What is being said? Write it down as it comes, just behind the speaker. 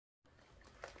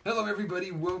Hello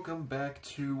everybody, welcome back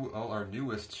to our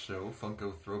newest show,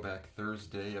 Funko Throwback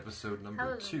Thursday, episode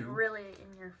number 2. That was really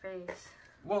in your face.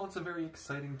 Well, it's a very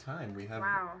exciting time. We're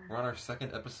on our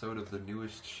second episode of the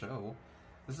newest show.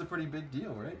 This is a pretty big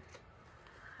deal, right?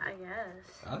 I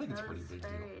guess. I think it's a pretty big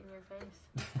deal. Very in your face.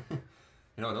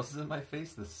 You know what else is in my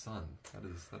face? The sun. That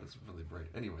is really bright.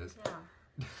 Anyways.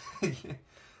 Yeah.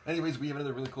 Anyways, we have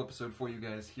another really cool episode for you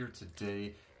guys here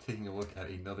today, taking a look at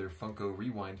another Funko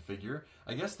Rewind figure.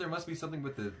 I guess there must be something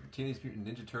with the Teenage Mutant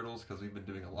Ninja Turtles, because we've been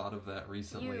doing a lot of that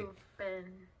recently. You've been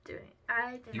doing.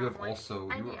 I didn't you have like also,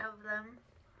 any of them.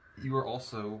 You were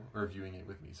also reviewing it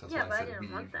with me, so that's yeah, why but I said I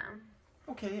didn't want them.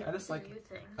 Okay, I just like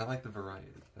I like the variety.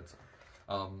 That's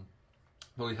all.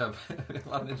 But we have a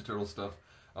lot of Ninja Turtle stuff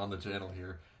on the channel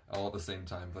here, all at the same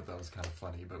time. But that was kind of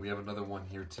funny. But we have another one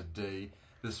here today.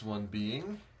 This one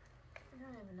being. I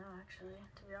don't even know, actually,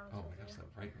 to be honest with you. Oh my gosh,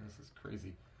 that brightness is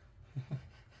crazy.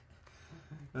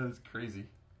 That is crazy.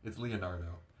 It's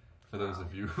Leonardo, for those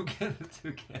of you who can't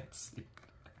see.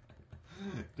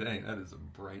 Dang, that is a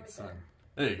bright sun.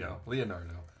 There you go,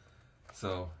 Leonardo.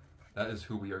 So, that is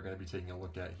who we are going to be taking a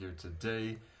look at here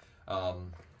today.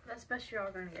 That's best you're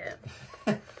all going to get.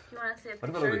 If you want to see a picture, what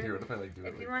about over here? What if I do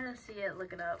it? If you want to see it,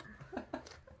 look it up.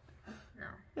 No.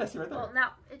 Yeah, see right there. Well,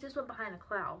 now, it just went behind a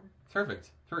cloud.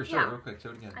 Perfect. Hurry, show it real quick. Show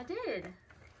it again. I did.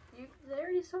 They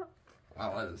already saw it.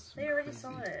 Wow, that is They already crazy.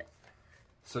 saw it.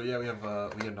 So yeah, we have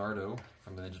Leonardo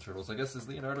from the Ninja Turtles. I guess, is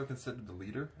Leonardo considered the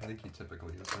leader? I think he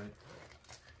typically is,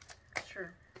 right?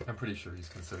 Sure. I'm pretty sure he's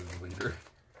considered the leader.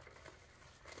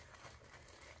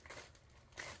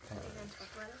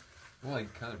 Well, I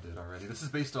kind of did already. This is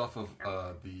based off of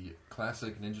the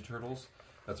classic Ninja Turtles.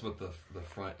 That's what the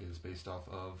front is based off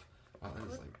of. Wow,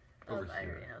 that is like over here. I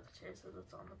already know the chase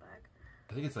that's on the back.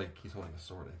 I think it's like he's holding a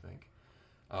sword, I think.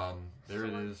 There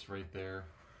it is right there.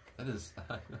 That is,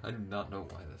 I do not know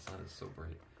why the sun is so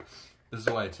bright. This is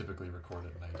why I typically record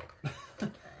at night. Okay, I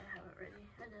have it ready.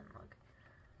 I didn't look.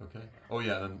 Okay. Oh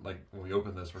yeah, then like when we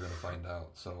open this, we're gonna find out.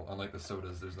 So unlike the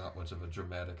sodas, there's not much of a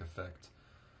dramatic effect.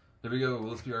 Here we go.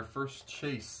 Let's do our first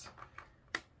chase.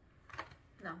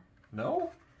 No.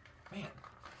 No? Man,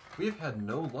 we have had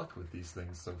no luck with these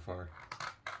things so far.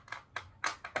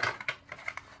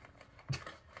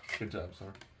 Good job, sir.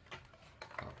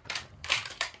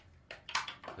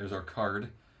 There's our card. It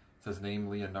says name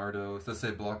Leonardo. It says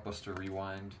say Blockbuster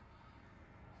Rewind.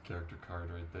 Character card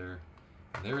right there.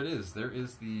 And there it is. There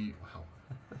is the... Wow.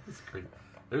 That's great.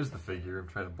 There's the figure. I'm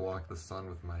trying to block the sun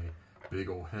with my big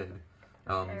old head.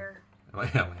 Hair.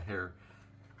 Yeah, my hair.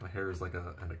 My hair is like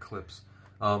an eclipse.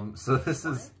 So this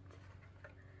is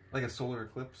like a solar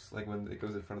eclipse, like when it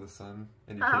goes in front of the sun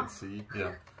and you can't see.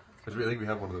 Yeah. Which I think we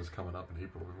have one of those coming up in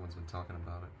April. Everyone's been talking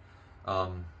about it.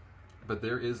 But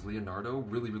there is Leonardo.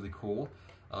 Really, really cool.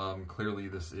 Clearly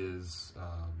this is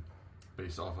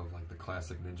based off of like the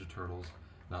classic Ninja Turtles,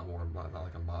 not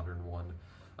like a modern one.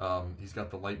 He's got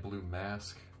the light blue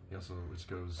mask. He also, which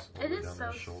goes all the way down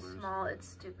to his shoulders. It is so small, it's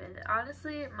stupid.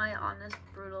 Honestly, my honest,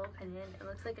 brutal opinion, it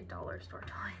looks like a dollar store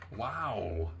toy.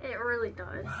 Wow. It really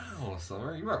does. Wow,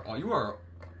 Summer, you are.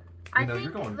 I know, think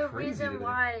you're going the crazy reason today.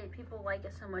 Why people like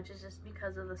it so much is just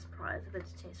because of the surprise if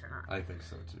it's a chase or not. I think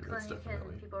so too. That's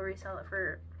definitely. People resell it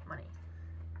for money.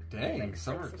 Dang,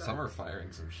 Summer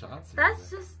firing some shots. That's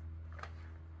just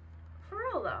for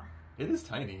real though. It is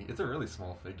tiny. It's a really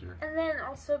small figure. And then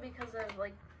also because of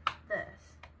like this.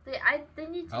 They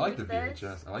need to I like the make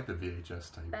VHS. I like the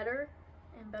VHS type. Better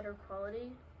and better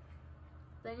quality.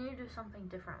 They need to do something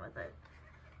different with it.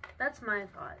 That's my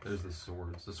thoughts. There's the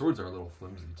swords. The swords are a little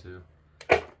flimsy too.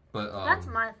 But that's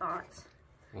my thoughts.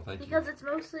 Well, thank you. Because it's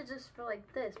mostly just for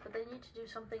like this, but they need to do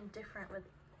something different with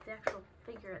the actual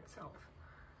figure itself.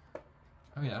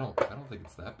 I mean, I don't think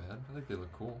it's that bad. I think they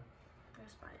look cool.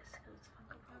 There's bias because it's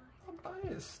Funko products. I'm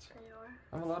biased. They are.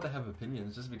 I'm allowed to have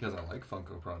opinions. Just because I like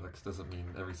Funko products doesn't mean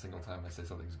every single time I say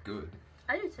something's good.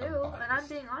 I do too, and I'm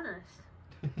being honest.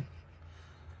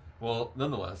 Well,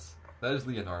 nonetheless, that is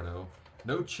Leonardo.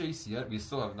 No chase yet. We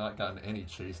still have not gotten any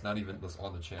chase. Not even this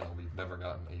on the channel. We've never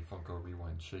gotten a Funko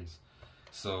Rewind chase.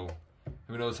 So,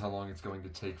 who knows how long it's going to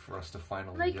take for us to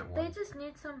finally get one. They just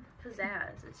need some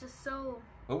pizzazz. It's just so...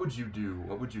 What would you do?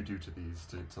 What would you do to these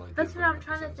to like? That's what I'm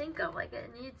trying to think of. Like, it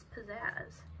needs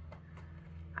pizzazz.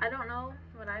 I don't know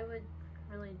what I would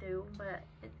really do, but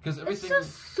it's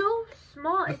just so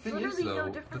small. It's literally no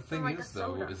different from like a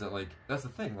soda. The thing is, though, is that like that's the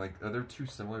thing. Like, are they too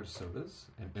similar to sodas?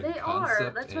 In they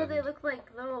are. That's why they look like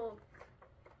little.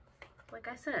 Like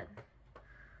I said.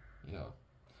 Yeah,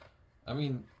 I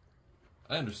mean,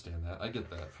 I understand that. I get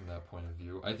that from that point of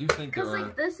view. I do think there are... Because,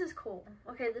 like, this is cool.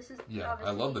 Okay, this is obviously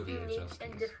I love the VHS unique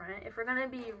and different. If we're going to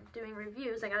be doing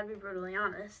reviews, I got to be brutally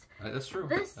honest. That's true.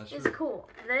 This is cool.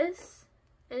 This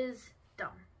is dumb.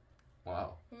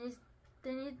 Wow.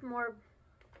 They need more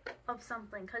of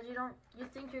something. Because you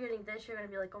think you're getting this, you're going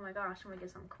to be like, oh my gosh, I'm going to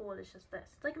get something cool. It's just this.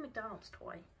 It's like a McDonald's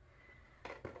toy.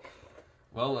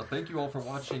 Well, thank you all for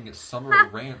watching summer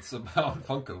rants about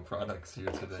Funko products here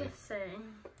today. Just saying.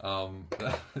 I'm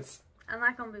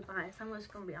not going to be biased. I'm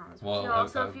just going to be honest with you all.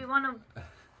 So if you want to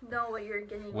know what you're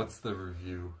getting... What's the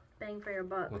review? Bang for your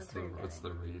buck. What's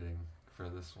the rating for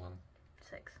this one?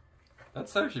 6.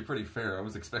 That's actually pretty fair. I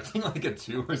was expecting like a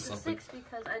 2 or something. It's a 6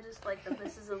 because I just like that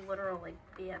this is a literal like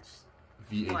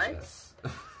VHS.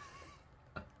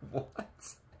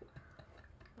 What?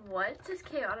 What just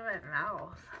came out of my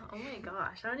mouth? Oh my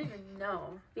gosh, I don't even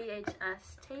know.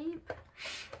 VHS tape?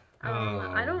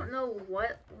 I don't know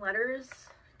what letters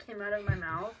came out of my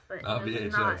mouth, but not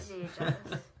it's VHS. Not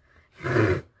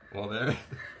VHS. Well, there.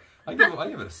 I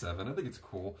give it a 7. I think it's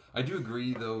cool. I do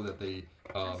agree though that they.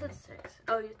 I said 6.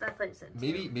 Oh, that's what you said.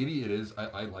 Maybe it is.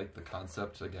 I like the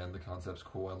concept. Again, the concept's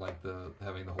cool. I like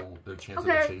having the chance of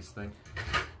the chase thing.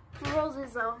 Rules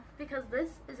is though, because this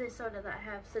is a soda that I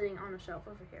have sitting on a shelf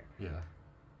over here. Yeah.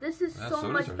 This is so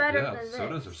much better than this.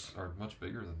 Sodas are much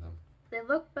bigger than them. They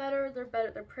look better. They're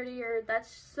better. They're prettier. That's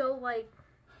so like.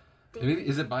 Maybe,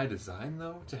 is it by design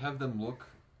though to have them look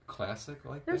classic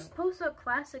like They're that? supposed to look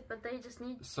classic, but they just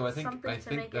need something to make it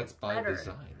better. That's by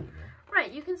design. You know?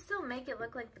 Right, you can still make it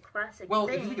look like the classic Well,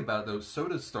 thing. if you think about it, though,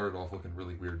 sodas started off looking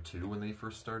really weird, too, when they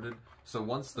first started. So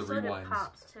once the rewinds...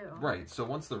 Pops, too. Right, so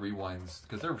once the rewinds...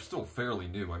 Because they're still fairly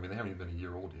new. I mean, they haven't even been a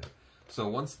year old yet. So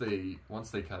once they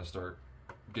kind of start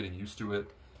getting used to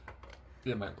it,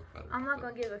 it might look better. I'm not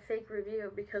going to give a fake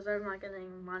review because I'm not getting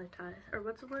monetized. Or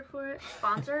what's the word for it?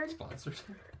 Sponsored? Sponsored?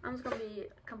 I'm just going to be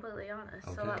completely honest.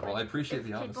 Okay, so that, well, I appreciate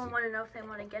the honesty. If people want to know if they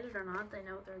want to get it or not, they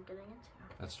know what they're getting into.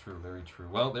 That's true, very true.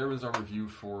 Well, there was our review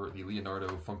for the Leonardo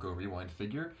Funko Rewind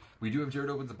figure. We do have Jared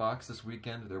opens the box this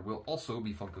weekend. There will also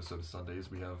be Funko Soda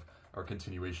Sundays. We have our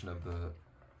continuation of the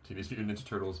Teenage Mutant Ninja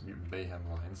Turtles Mutant Mayhem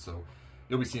line, so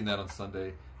you'll be seeing that on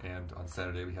Sunday. And on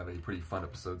Saturday, we have a pretty fun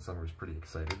episode. Summer's pretty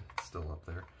excited. It's still up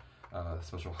there.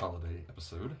 Special holiday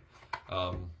episode.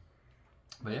 But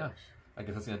yeah, I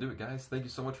guess that's going to do it, guys. Thank you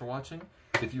so much for watching.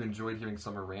 If you enjoyed hearing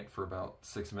Summer rant for about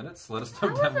 6 minutes, let us know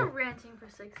down below. I wasn't ranting for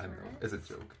 6 minutes. I know. It's a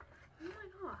joke. Oh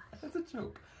my gosh. It's a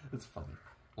joke. It's funny.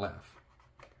 Laugh.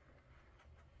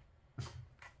 I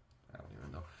don't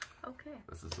even know. Okay.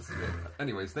 This is good enough.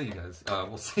 Anyways, thank you guys.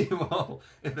 We'll see you all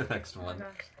in the next one. Oh my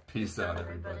gosh. Peace out,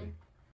 everybody.